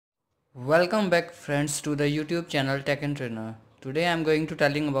Welcome back friends to the YouTube channel Techntrainer. Today I am going to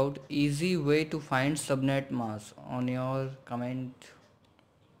telling about easy way to find subnet mask on your comment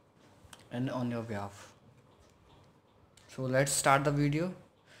and on your behalf. So let's start the video.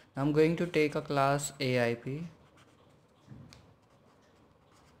 I'm going to take a class AIP.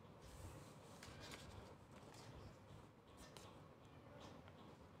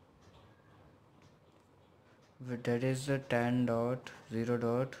 That is the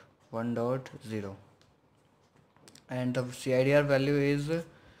 10.0.1.0 and the CIDR value is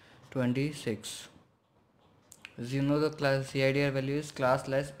 26. As you know, the class CIDR value is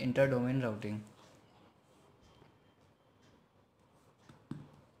classless inter-domain routing.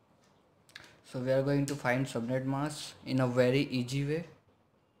 So we are going to find subnet mask in a very easy way.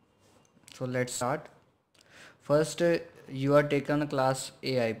 So let's start. First, you are taken a class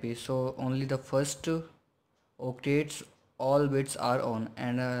AIP, so only the first octets all bits are on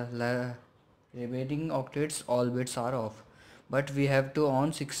and remaining octets all bits are off. But we have to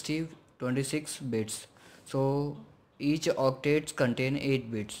on 26 bits. So each octets contain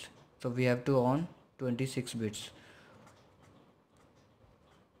 8 bits. So we have to on 26 bits.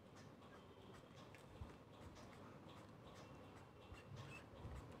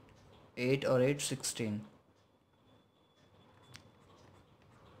 8 or 8, 16.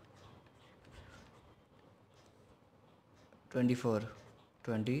 24,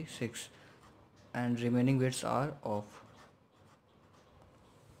 26 and remaining bits are off.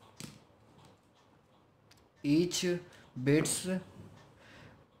 Each bit's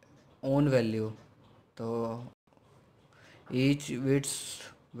own value. So each bit's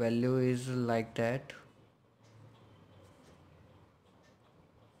value is like that.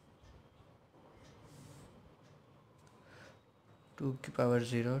 Two की power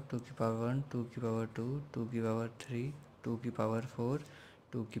 0, 2 की power 1, 2 की power 2, 2 की power 3, 2 की power 4,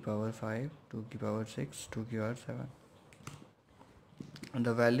 2 की power 5, 2 की power 6, 2 की power 7. And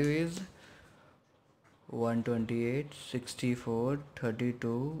the value is 128, 64,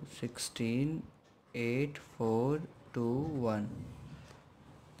 32, 16, 8, 4, 2, 1.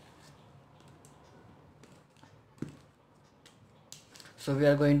 So we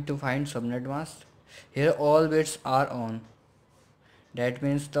are going to find subnet mask. Here all bits are on. That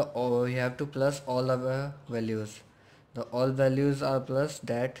means we have to plus all our values. The all values are plus,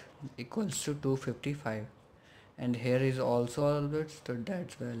 that equals to 255. And here is also all bits, so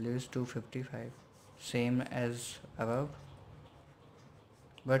that value is 255. Same as above.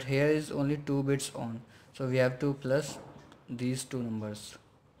 But here is only 2 bits on. So we have to plus these two numbers.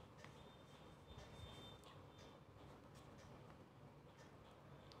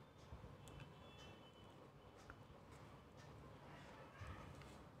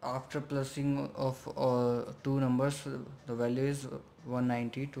 After plussing of two numbers, the value is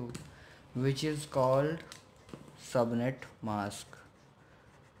 192, which is called subnet mask.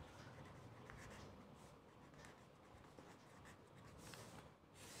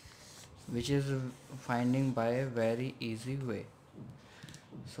 Which is finding by a very easy way.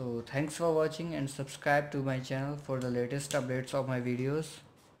 So thanks for watching and subscribe to my channel for the latest updates of my videos.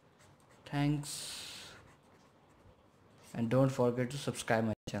 Thanks, and don't forget to subscribe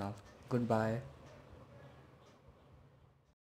my channel. Goodbye.